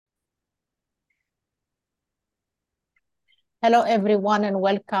Hello, everyone, and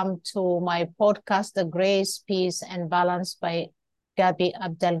welcome to my podcast, The Grace, Peace, and Balance by Gabi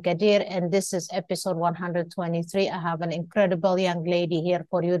Abdelgadir. And this is episode 123. I have an incredible young lady here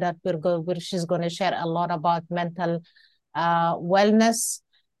for you that she's going to share a lot about mental wellness.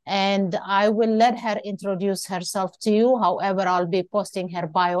 And I will let her introduce herself to you. However, I'll be posting her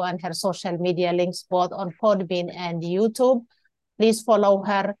bio and her social media links both on Podbean and YouTube. Please follow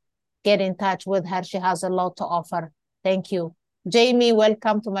her, get in touch with her. She has a lot to offer. Thank you. Jaymie,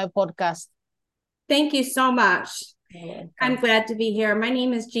 welcome to my podcast. Thank you so much. I'm glad to be here. My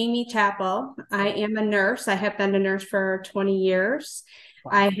name is Jaymie Chapple. I am a nurse. I have been a nurse for 20 years.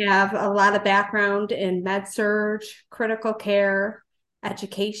 Wow. I have a lot of background in med-surg, critical care,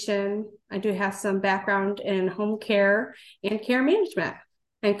 education. I do have some background in home care and care management.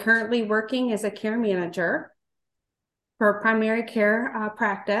 I'm currently working as a care manager for a primary care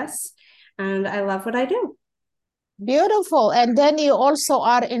practice, and I love what I do. Beautiful. And then you also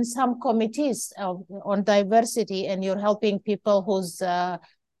are in some committees on diversity, and you're helping people whose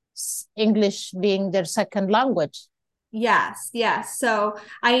English being their second language. Yes. So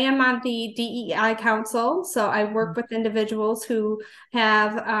I am on the DEI Council. So I work with individuals who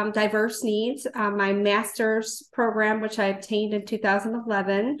have diverse needs. My master's program, which I obtained in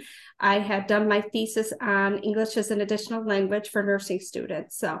 2011, I had done my thesis on English as an additional language for nursing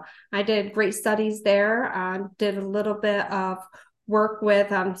students. So I did great studies there, did a little bit of work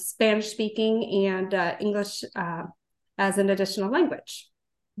with Spanish speaking and English as an additional language.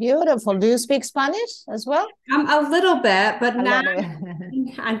 Beautiful. Do you speak Spanish as well? A little bit, but not.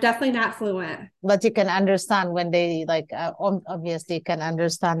 I'm definitely not fluent. But you can understand when they obviously can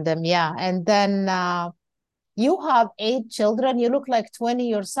understand them. Yeah. And then you have 8 children. You look like 20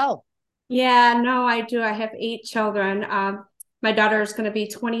 yourself. Yeah, no, I do. I have 8 children. My daughter is going to be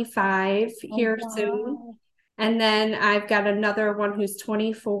 25 here soon. And then I've got another one who's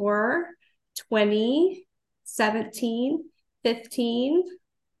 24, 20, 17, 15,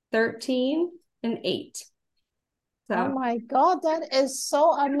 13, and 8. So. Oh my God, that is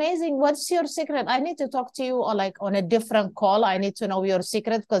so amazing. What's your secret? I need to talk to you or like on a different call. I need to know your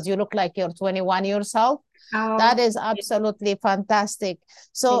secret because you look like you're 21 yourself. Oh, that is absolutely fantastic.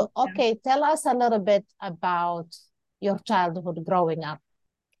 So, okay, tell us a little bit about your childhood growing up.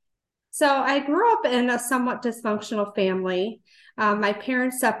 So I grew up in a somewhat dysfunctional family. My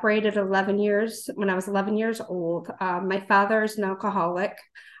parents separated 11 years when I was 11 years old. My father is an alcoholic.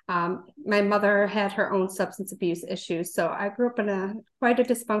 My mother had her own substance abuse issues. So I grew up in quite a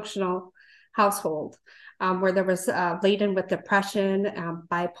dysfunctional household where there was laden with depression,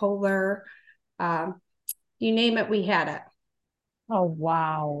 bipolar, you name it, we had it. Oh,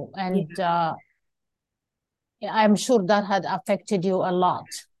 wow. And I'm sure that had affected you a lot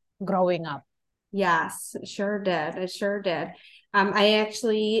growing up. Yes, it sure did. It sure did. I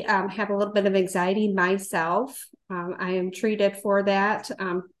actually have a little bit of anxiety myself. I am treated for that.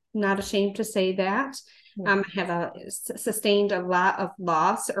 Not ashamed to say that. I have sustained a lot of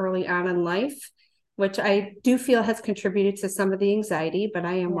loss early on in life, which I do feel has contributed to some of the anxiety, but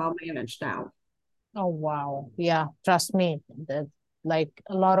I am well managed now. Oh, wow. Yeah, trust me. Like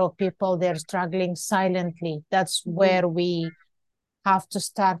a lot of people, they're struggling silently. That's where we have to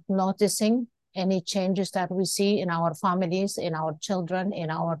start noticing any changes that we see in our families, in our children, in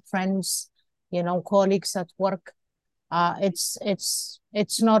our friends, colleagues at work.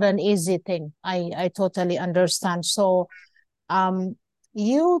 It's not an easy thing. I totally understand. So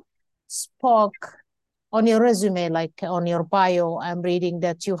you spoke on your resume, like on your bio, I'm reading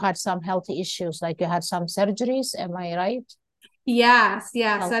that you had some healthy issues, like you had some surgeries. Am I right? Yes.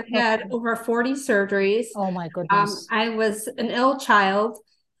 I've had over 40 surgeries. Oh my goodness. I was an ill child.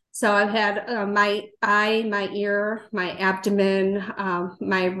 So I've had my eye, my ear, my abdomen,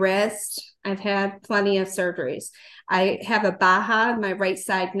 my wrist. I've had plenty of surgeries. I have a Baja on my right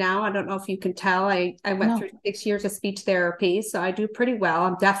side now. I don't know if you can tell. I went through 6 years of speech therapy, so I do pretty well.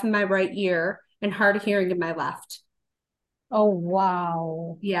 I'm deaf in my right ear and hard of hearing in my left. Oh,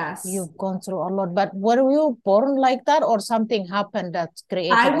 wow. Yes. You've gone through a lot, but were you born like that or something happened that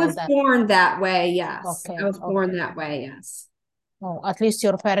created all that? I was born that way, yes. Okay. I was born that way, yes. Oh, at least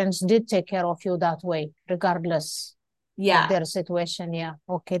your parents did take care of you that way, regardless of their situation. Yeah.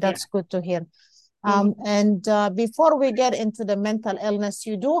 Okay, that's good to hear. And before we get into the mental illness,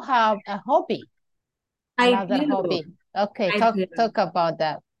 you do have a hobby. Another hobby. Okay, talk about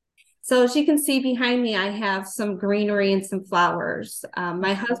that. So as you can see behind me, I have some greenery and some flowers.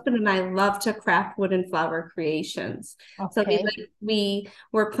 My husband and I love to craft wooden flower creations. So Okay. we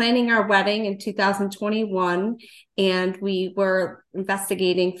were planning our wedding in 2021, and we were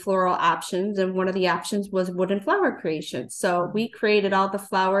investigating floral options, and one of the options was wooden flower creation. So we created all the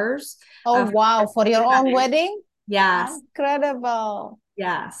flowers. Oh, wow. For your own wedding? Yes, Incredible.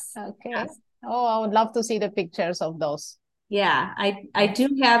 yes, Okay. yes. Oh, I would love to see the pictures of those. Yeah, I do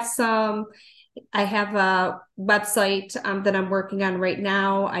have some. I have a website that I'm working on right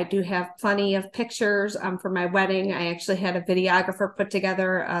now. I do have plenty of pictures for my wedding. I actually had a videographer put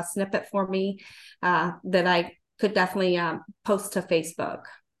together a snippet for me that I could definitely post to Facebook.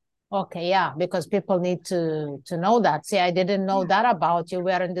 Okay, yeah, because people need to know that. See, I didn't know that about you.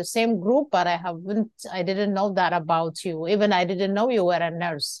 We are in the same group, but I didn't know that about you. Even I didn't know you were a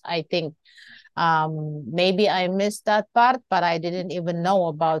nurse, I think. Maybe I missed that part, but I didn't even know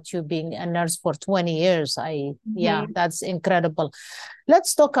about you being a nurse for 20 years. Yeah, Mhm. that's incredible.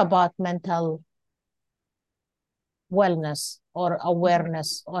 Let's talk about mental wellness or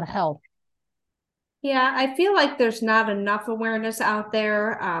awareness or health. Yeah, I feel like there's not enough awareness out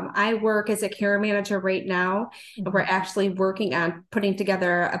there. I work as a care manager right now, and we're Mhm. actually working on putting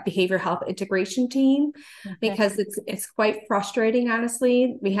together a behavioral health integration team Okay. because it's quite frustrating,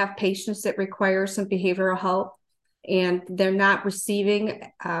 honestly. We have patients that require some behavioral help, and they're not receiving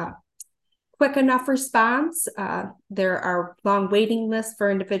quick enough response. There are long waiting lists for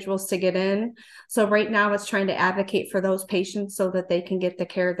individuals to get in. So right now it's trying to advocate for those patients so that they can get the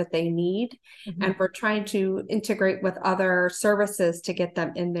care that they need. Mhm. And we're trying to integrate with other services to get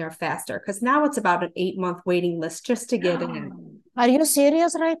them in there faster. Because now it's about an 8-month waiting list just to get in. Are you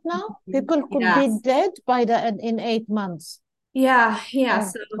serious right now? People could be Yes. dead by the in 8 months. Yeah, yeah. Oh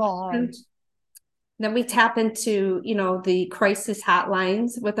So God. then we tap into, the crisis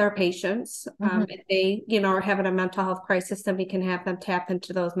hotlines with our patients. Mhm. If they, are having a mental health crisis, then we can have them tap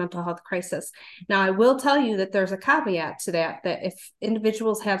into those mental health crises. Now, I will tell you that there's a caveat to that if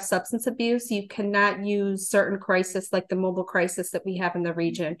individuals have substance abuse, you cannot use certain crisis like the mobile crisis that we have in the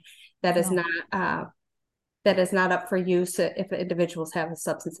region. That is No. not that is not up for use if individuals have a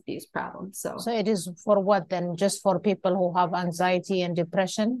substance abuse problem. So So it is for what then? Just for people who have anxiety and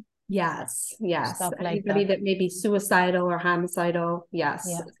depression, yes, yes. stuff like Anybody that. that may be suicidal or homicidal, yes,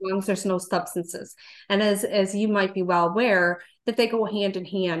 Yeah. as long as there's no substances. And as you might be well aware, that they go hand in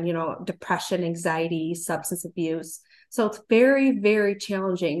hand, depression, anxiety, substance abuse. So it's very, very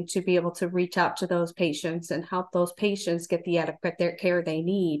challenging to be able to reach out to those patients and help those patients get the adequate care they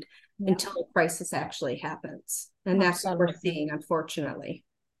need Yeah. until a crisis actually happens. And that's what we're Absolutely. seeing, unfortunately.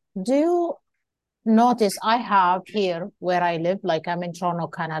 Do you notice I have here where I live, like I'm in Toronto,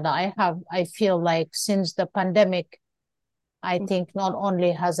 Canada, I feel like since the pandemic, I think not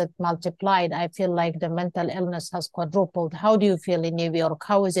only has it multiplied, I feel like the mental illness has quadrupled. How do you feel in New York?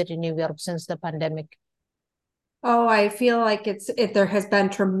 How is it in New York since the pandemic? Oh, I feel like there has been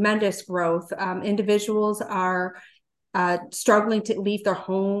tremendous growth. Individuals are struggling to leave their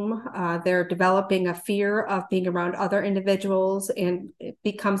home. They're developing a fear of being around other individuals, and it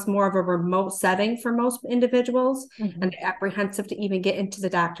becomes more of a remote setting for most individuals, and Mhm. apprehensive to even get into the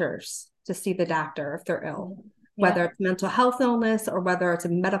doctors to see the doctor if they're ill. Yeah, Whether it's mental health illness or whether it's a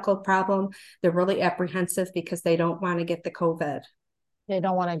medical problem, they're really apprehensive because they don't want to get the COVID. they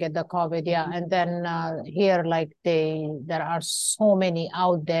don't want to get the COVID. Yeah, and then here, like there are so many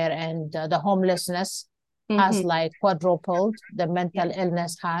out there, and the homelessness has Mm-hmm. like quadrupled. The Yeah. mental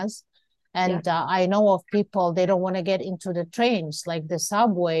illness has, Yeah. and I know of people they don't want to get into the trains, like the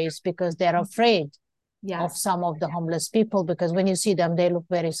subways, because they're afraid of Yes. some of the homeless people because when you see them they look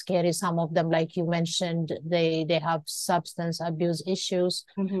very scary. Some of them, like you mentioned, they have substance abuse issues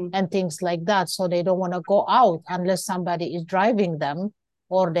Mm-hmm. and things like that, so they don't want to go out unless somebody is driving them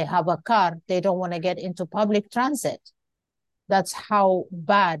or they have a car. They don't want to get into public transit. That's how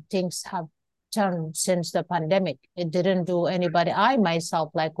bad things have turned since the pandemic. It didn't do anybody. I myself,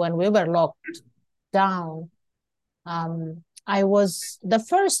 like when we were locked down, I was the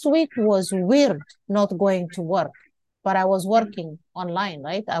first week was weird not going to work, but I was working online,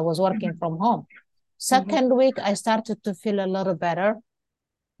 right? I was working from home. Mm-hmm. Second week, I started to feel a little better.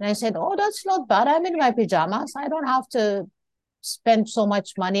 And I said, oh, that's not bad. I'm in my pajamas. I don't have to spend so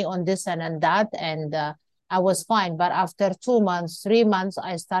much money on this and that. And I was fine. But after 2 months, 3 months,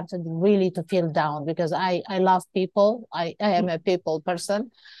 I started really to feel down because I love people. I am a people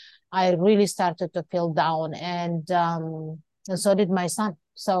person. I really started to feel down, and so did my son.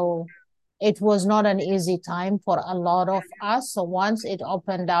 So it was not an easy time for a lot of us. So once it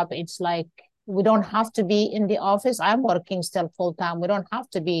opened up, it's like we don't have to be in the office. I'm working still full time. We don't have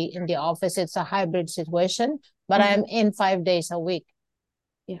to be in the office. It's a hybrid situation, but I'm in 5 days a week.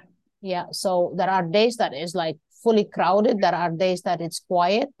 Yeah. Yeah. So there are days that is like fully crowded. There are days that it's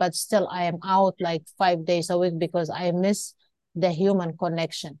quiet, but still I am out like 5 days a week because I miss the human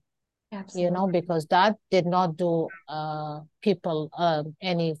connection. Absolutely. Because that did not do people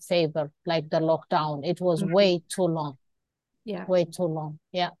any favor, like the lockdown. It was way too long. Yeah. Way too long.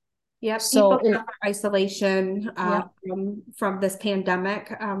 Yeah. Yeah, So people suffer isolation yeah, from this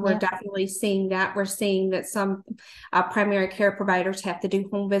pandemic. We're yeah. definitely seeing that. We're seeing that some primary care providers have to do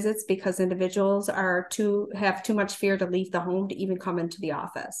home visits because individuals have too much fear to leave the home to even come into the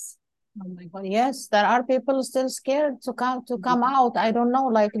office. Oh my God. Yes, there are people still scared to come out. I don't know,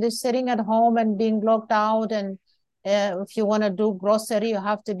 like this sitting at home and being locked out. And if you want to do grocery, you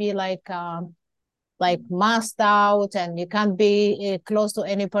have to be like masked out, and you can't be close to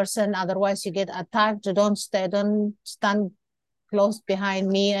any person. Otherwise, you get attacked. You don't stand close behind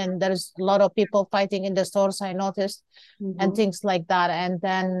me. And there's a lot of people fighting in the stores, I noticed, and things like that. And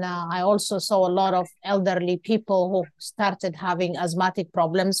then I also saw a lot of elderly people who started having asthmatic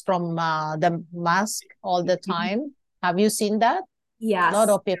problems from the mask all the time. Have you seen that? A lot Yes.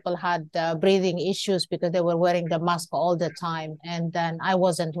 of people had breathing issues because they were wearing the mask all the time. And then I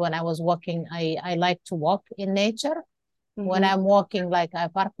wasn't. When I was walking, I like to walk in nature. When I'm walking, like I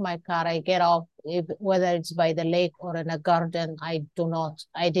park my car, I get off, whether it's by the lake or in a garden, I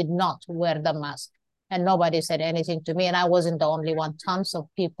did not wear the mask. And nobody said anything to me. And I wasn't the only one. Tons of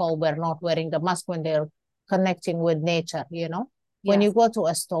people were not wearing the mask when they're connecting with nature. When you Yes. go to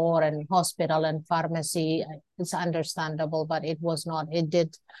a store and hospital and pharmacy, it's understandable, but it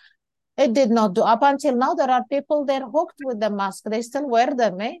did not do. Up until now, there are people, they're hooked with the mask. They still wear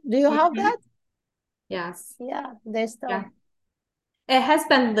them, eh? Do you have that? Yes. Yeah, they Yeah. still. It has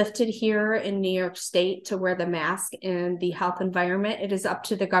been lifted here in New York State to wear the mask in the health environment. It is up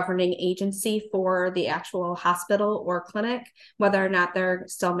to the governing agency for the actual hospital or clinic, whether or not they're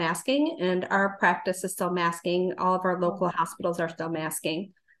still masking. And our practice is still masking. All of our local hospitals are still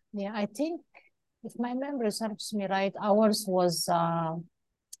masking. Yeah, I think if my memory serves me right, ours was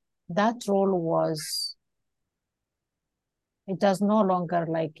that rule was, it does no longer,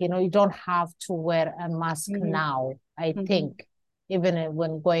 like, you don't have to wear a mask now, I think, even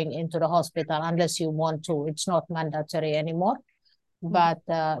when going into the hospital, unless you want to. It's not mandatory anymore. But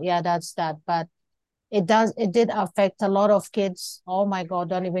yeah, that's that. But it did affect a lot of kids. Oh my God,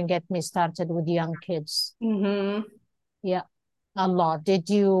 don't even get me started with young kids. Yeah, a lot. Did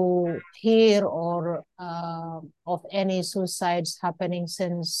you hear or of any suicides happening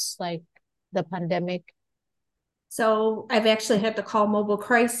since like the pandemic? So I've actually had to call mobile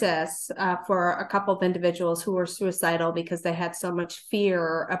crisis for a couple of individuals who were suicidal because they had so much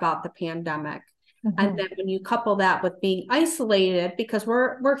fear about the pandemic. And then when you couple that with being isolated, because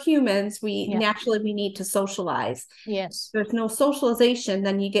we're humans, we need to socialize. Yes. There's no socialization,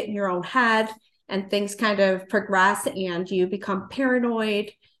 then you get in your own head and things kind of progress and you become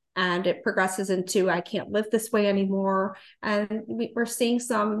paranoid and it progresses into I can't live this way anymore. And we're seeing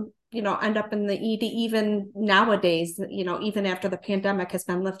some end up in the ED even nowadays, even after the pandemic has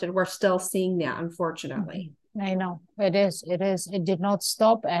been lifted, we're still seeing that, unfortunately. I know it is. It did not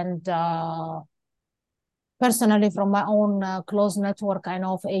stop. And personally, from my own close network, I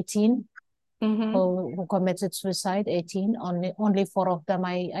know of 18 who committed suicide. 18, only 4 of them.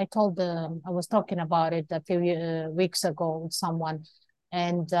 I told them, I was talking about it a few weeks ago with someone,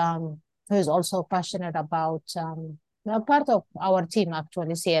 and who is also passionate about part of our team,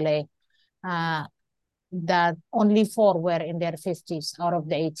 actually, CLA, that only 4 were in their 50s out of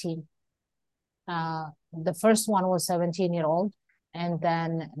the 18. The first one was 17-year-old, and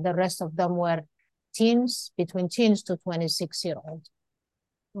then the rest of them were teens, between teens to 26-year-old.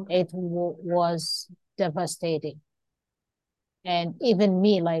 It was devastating. And even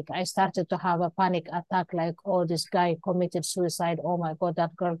me, like, I started to have a panic attack, like, oh, this guy committed suicide. Oh my God,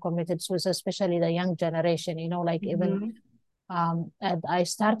 that girl committed suicide, especially the young generation, like even, and I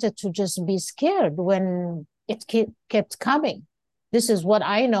started to just be scared when it kept coming. This is what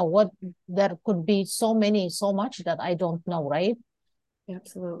I know. What there could be so much that I don't know, right?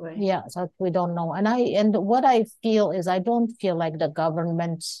 Absolutely. Yeah, so we don't know. And what I feel is I don't feel like the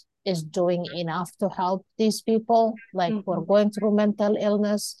government is doing enough to help these people, like who are going through mental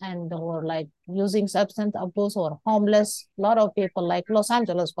illness and or like using substance abuse or homeless. A lot of people, like Los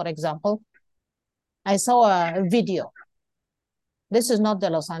Angeles, for example. I saw a video. This is not the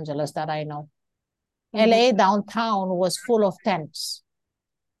Los Angeles that I know. LA downtown was full of tents.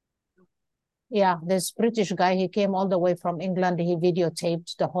 Yeah, this British guy, he came all the way from England. He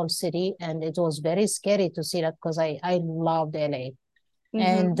videotaped the whole city, and it was very scary to see that because I loved LA.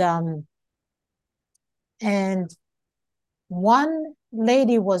 Mm-hmm. And one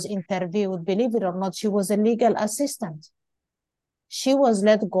lady was interviewed, believe it or not, she was a legal assistant. She was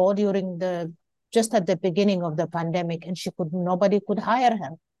let go during just at the beginning of the pandemic, and nobody could hire her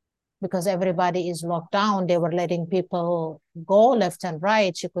because everybody is locked down. They were letting people go left and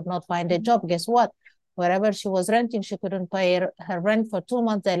right. She could not find a job. Guess what? Wherever she was renting, she couldn't pay her rent for 2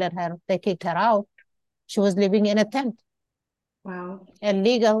 months. They kicked her out. She was living in a tent. Wow.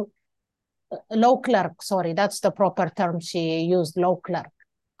 A law clerk, sorry, that's the proper term she used, law clerk.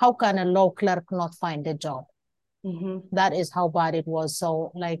 How can a law clerk not find a job? Mm-hmm. That is how bad it was.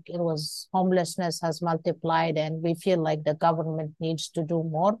 So like it was, homelessness has multiplied, and we feel like the government needs to do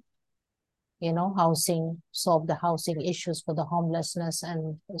more, solve the housing issues for the homelessness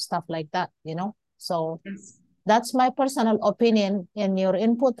and stuff like that. So Yes. that's my personal opinion, and your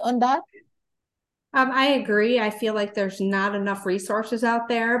input on that. I agree. I feel like there's not enough resources out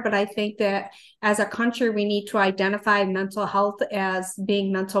there, but I think that as a country, we need to identify mental health as being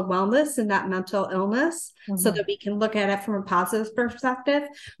mental wellness and not mental illness, so that we can look at it from a positive perspective.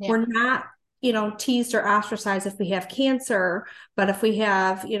 Yeah. We're not, teased or ostracized if we have cancer, but if we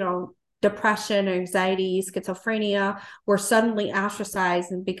have, depression, anxiety, schizophrenia, we're suddenly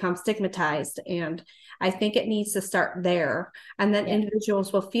ostracized and become stigmatized. And I think it needs to start there. And then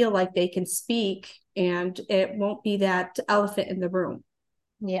individuals will feel like they can speak and it won't be that elephant in the room.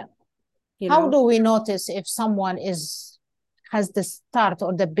 Yeah. How do we notice if someone has the start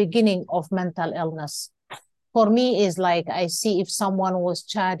or the beginning of mental illness? For me, is like I see if someone was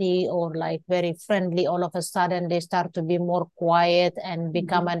chatty or like very friendly, all of a sudden they start to be more quiet and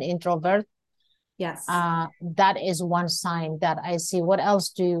become an introvert. Yes. That is one sign that I see. What else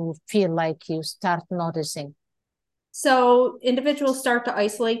do you feel like you start noticing? So individuals start to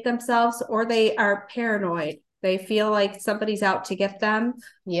isolate themselves, or they are paranoid. They feel like somebody's out to get them.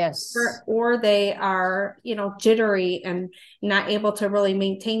 Yes. Or they are, jittery and not able to really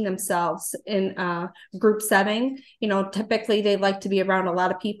maintain themselves in a group setting. Typically they like to be around a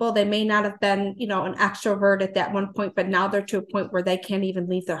lot of people. They may not have been, an extrovert at that one point, but now they're to a point where they can't even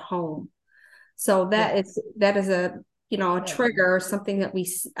leave their home. So that is a trigger, something that we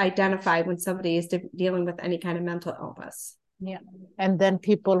identify when somebody is dealing with any kind of mental illness. Yeah. And then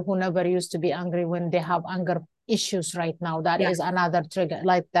people who never used to be angry, when they have anger issues right now, that is another trigger.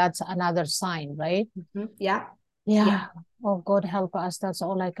 Like that's another sign, right? Mm-hmm. Yeah. Yeah. Oh, God help us. That's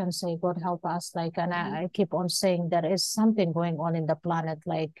all I can say. God help us. Like, and I keep on saying there is something going on in the planet.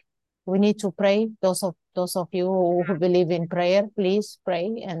 Like, we need to pray. Those of you who believe in prayer, please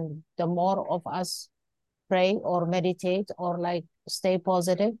pray. And the more of us pray or meditate or like stay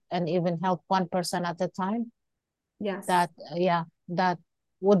positive and even help one person at a time, Yes. that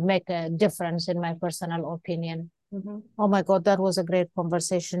would make a difference in my personal opinion. Mm-hmm. Oh my God, that was a great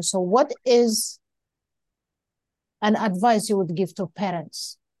conversation. So what is an advice you would give to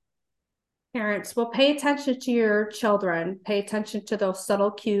parents? Parents will pay attention to your children, pay attention to those subtle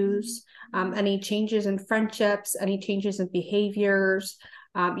cues, any changes in friendships, any changes in behaviors.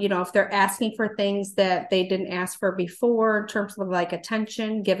 If they're asking for things that they didn't ask for before in terms of like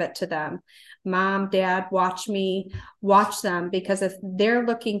attention, give it to them. Mom, dad, watch them, because if they're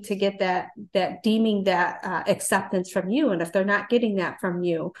looking to get that deeming that acceptance from you, and if they're not getting that from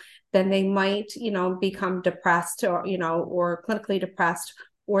you, then they might, become depressed or clinically depressed,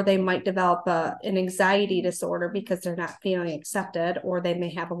 or they might develop an anxiety disorder because they're not feeling accepted, or they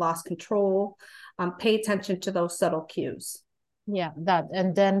may have a lost control. Pay attention to those subtle cues. Yeah, that,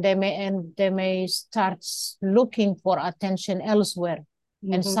 and then they may start looking for attention elsewhere,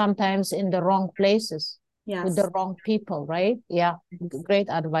 and sometimes in the wrong places, with the wrong people, right? Yeah, great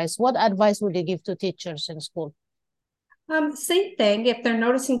advice. What advice would you give to teachers in school? Same thing. If they're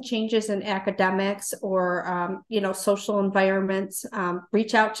noticing changes in academics or social environments,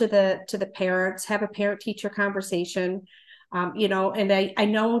 reach out to the parents, have a parent-teacher conversation. And I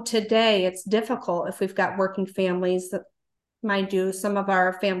know today it's difficult if we've got working families. That, mind you, some of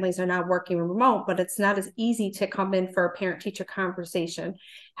our families are now working remote, but it's not as easy to come in for a parent-teacher conversation.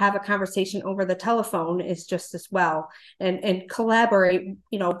 Have a conversation over the telephone is just as well, and collaborate,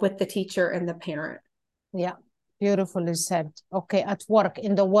 with the teacher and the parent. Yeah. Beautifully said. Okay, at work,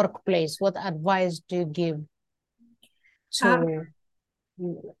 in the workplace, what advice do you give to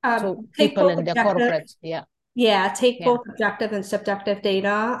people in the corporate? Take both objective and subjective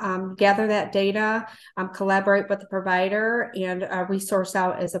data, gather that data, collaborate with the provider, and resource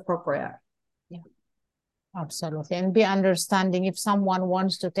out as appropriate. Yeah. Absolutely. And be understanding. If someone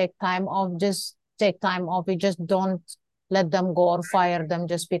wants to take time off, just take time off. You just don't let them go or fire them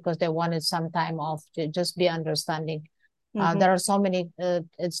just because they wanted some time off. Just be understanding. Mm-hmm. There are so many,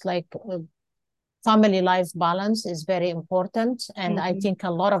 it's like family life balance is very important. And I Mm-hmm. think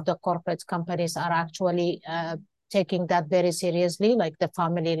a lot of the corporate companies are actually taking that very seriously, like the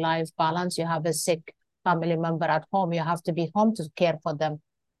family life balance. You have a sick family member at home, you have to be home to care for them.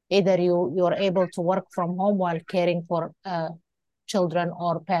 Either you're able to work from home while caring for children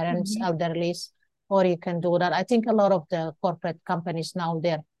or parents, Mm-hmm. elderlies, or you can do that. I think a lot of the corporate companies now,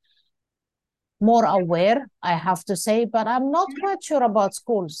 they're more aware, I have to say, but I'm not quite sure about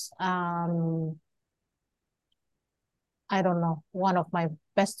schools. I don't know. One of my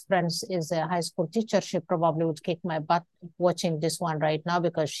best friends is a high school teacher. She probably would kick my butt watching this one right now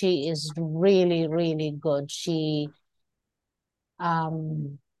because she is really, really good.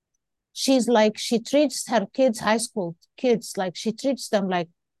 Um she's like, she treats her kids, high school kids, like she treats them like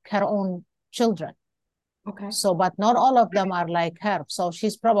her own children. Okay. So, but not all of them are like her. So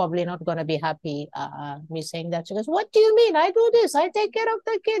she's probably not going to be happy me saying that. She goes, "What do you mean? I do this. I take care of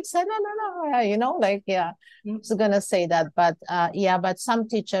the kids." No, no, no. Like, yeah, she's going to say that. But yeah, but some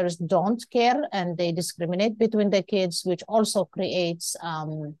teachers don't care and they discriminate between the kids, which also creates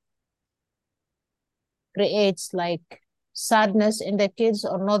like sadness in the kids,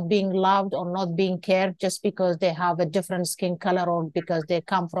 or not being loved or not being cared just because they have a different skin color or because they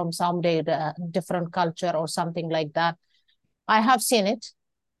come from some different culture or something like that. I have seen it.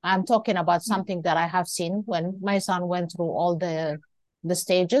 I'm talking about something that I have seen when my son went through all the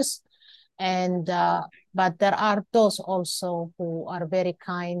stages. And but there are those also who are very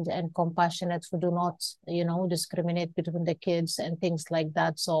kind and compassionate, who do not, discriminate between the kids and things like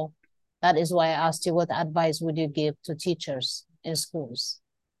that. So that is why I asked you, what advice would you give to teachers in schools?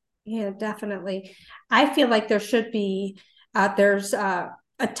 Yeah, definitely. I feel like there should be there's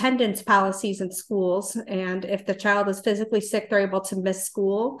attendance policies in schools, and if the child is physically sick, they're able to miss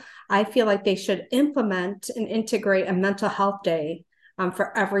school. I feel like they should implement and integrate a mental health day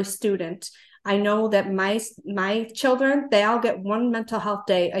for every student. I know that my children, they all get one mental health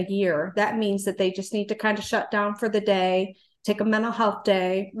day a year. That means that they just need to kind of shut down for the day, take a mental health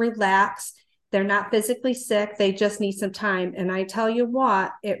day, relax. They're not physically sick. They just need some time. And I tell you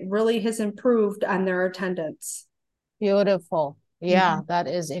what, it really has improved on their attendance. Beautiful. Yeah, Mhm. that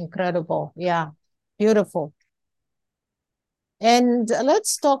is incredible. Yeah, beautiful. And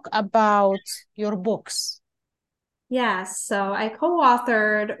let's talk about your books. Yes, so I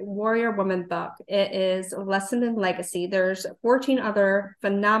co-authored Warrior Woman book. It is a lesson in legacy. There's 14 other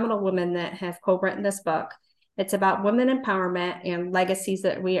phenomenal women that have co-written this book. It's about women empowerment and legacies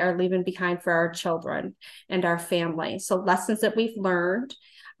that we are leaving behind for our children and our family. So lessons that we've learned.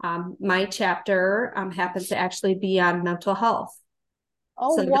 My chapter happens to actually be on mental health.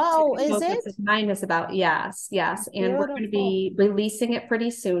 Oh, So that's wow, what the is focus it? of mine is about. Yes, yes. And we're going to Beautiful. be releasing it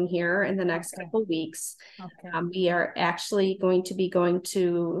pretty soon here in the next Okay, couple of weeks. okay, We are actually going to be going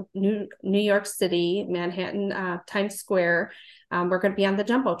to New York City, Manhattan, Times Square. We're going to be on the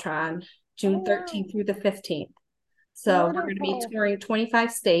Jumbotron oh, June wow, 13th through the 15th. So we're going to be beautiful. touring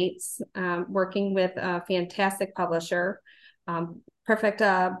 25 states, working with a fantastic publisher, perfect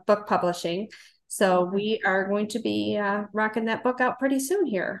book publishing. So Okay. we are going to be rocking that book out pretty soon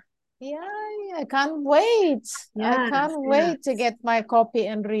here. Yeah, I can't wait. I Yes, can't wait to yes, get my copy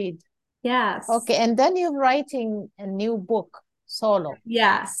and read. yes. Okay, and then you're writing a new book solo.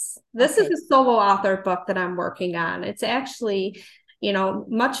 Yes, this is Okay, a solo author book that I'm working on. It's actually,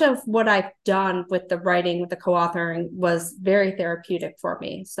 much of what I've done with the writing, with the co-authoring was very therapeutic for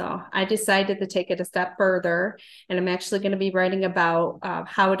me. So I decided to take it a step further, and I'm actually going to be writing about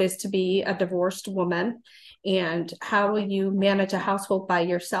how it is to be a divorced woman and how will you manage a household by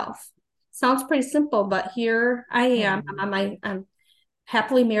yourself. Sounds pretty simple, but here I am. hmm. I'm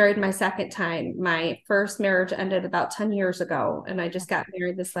happily married my second time. My first marriage ended about 10 years ago, and I just got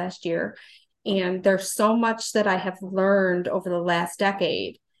married this last year. And there's so much that I have learned over the last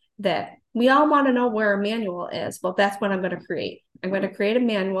decade that we all want to know where a manual is. Well, that's what I'm going to create. I'm going to create a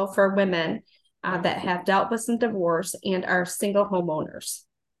manual for women that have dealt with some divorce and are single homeowners.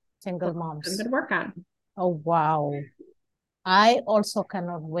 Single So I'm moms. going to work on. Oh, wow. I also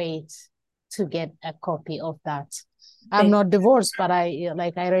cannot wait to get a copy of that. I'm Thank not divorced, but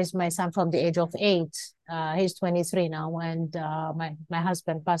I raised my son from the age of 8. He's 23 now, and my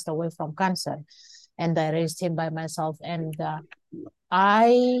husband passed away from cancer, and I raised him by myself. And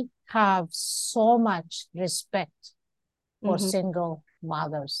I have so much respect for Mhm. single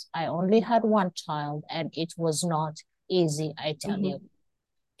mothers. I only had one child, and it was not easy, I tell you. Mhm.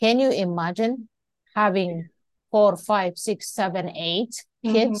 Can you imagine? having 4, 5, 6, 7, 8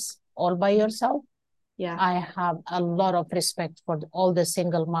 kids all by yourself. Yeah. I have a lot of respect for all the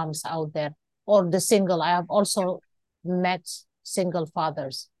single moms out there, or the single. I have also met single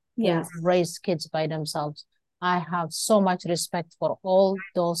fathers who raise kids by themselves. I have so much respect for all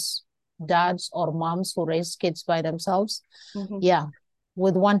those dads or moms who raise kids by themselves. Yeah,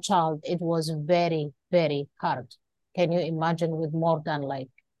 with one child, it was very, very hard. Can you imagine with more than like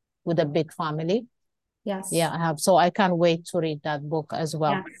with a big family? Yes. Yeah, I have. So I can't wait to read that book as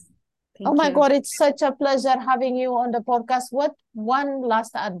well. Yes. Oh my God, it's such a pleasure having you on the podcast. What one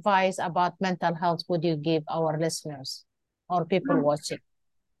last advice about mental health would you give our listeners or people watching?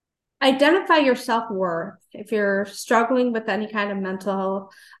 Identify your self-worth. If you're struggling with any kind of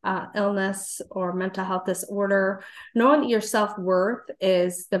mental illness or mental health disorder, knowing that your self-worth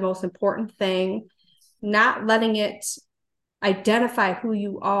is the most important thing, not letting it identify who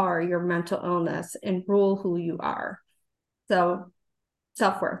you are, your mental illness, and rule who you are. So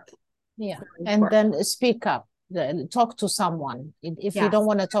self-worth. Yeah. And then speak up, talk to someone. If you don't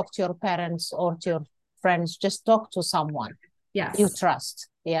want to talk to your parents or to your friends, just talk to someone you trust.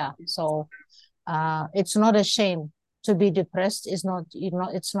 Yeah. So it's not a shame to be depressed. It's not,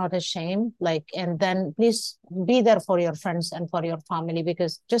 it's not a shame. Like, and then please be there for your friends and for your family,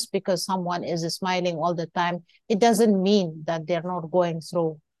 because just because someone is smiling all the time, it doesn't mean that they're not going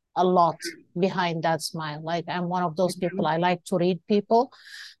through a lot behind that smile. Like, I'm one of those people. I like to read people.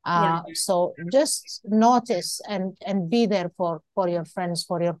 So just notice and be there for your friends,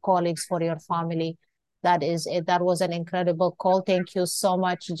 for your colleagues, for your family. That is it. That was an incredible call. Thank you so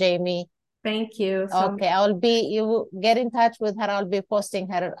much, Jaymie. Thank you. Okay, you get in touch with her. I'll be posting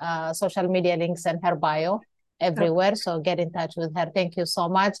her social media links and her bio everywhere. So get in touch with her. Thank you so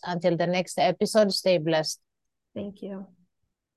much. Until the next episode, stay blessed. Thank you.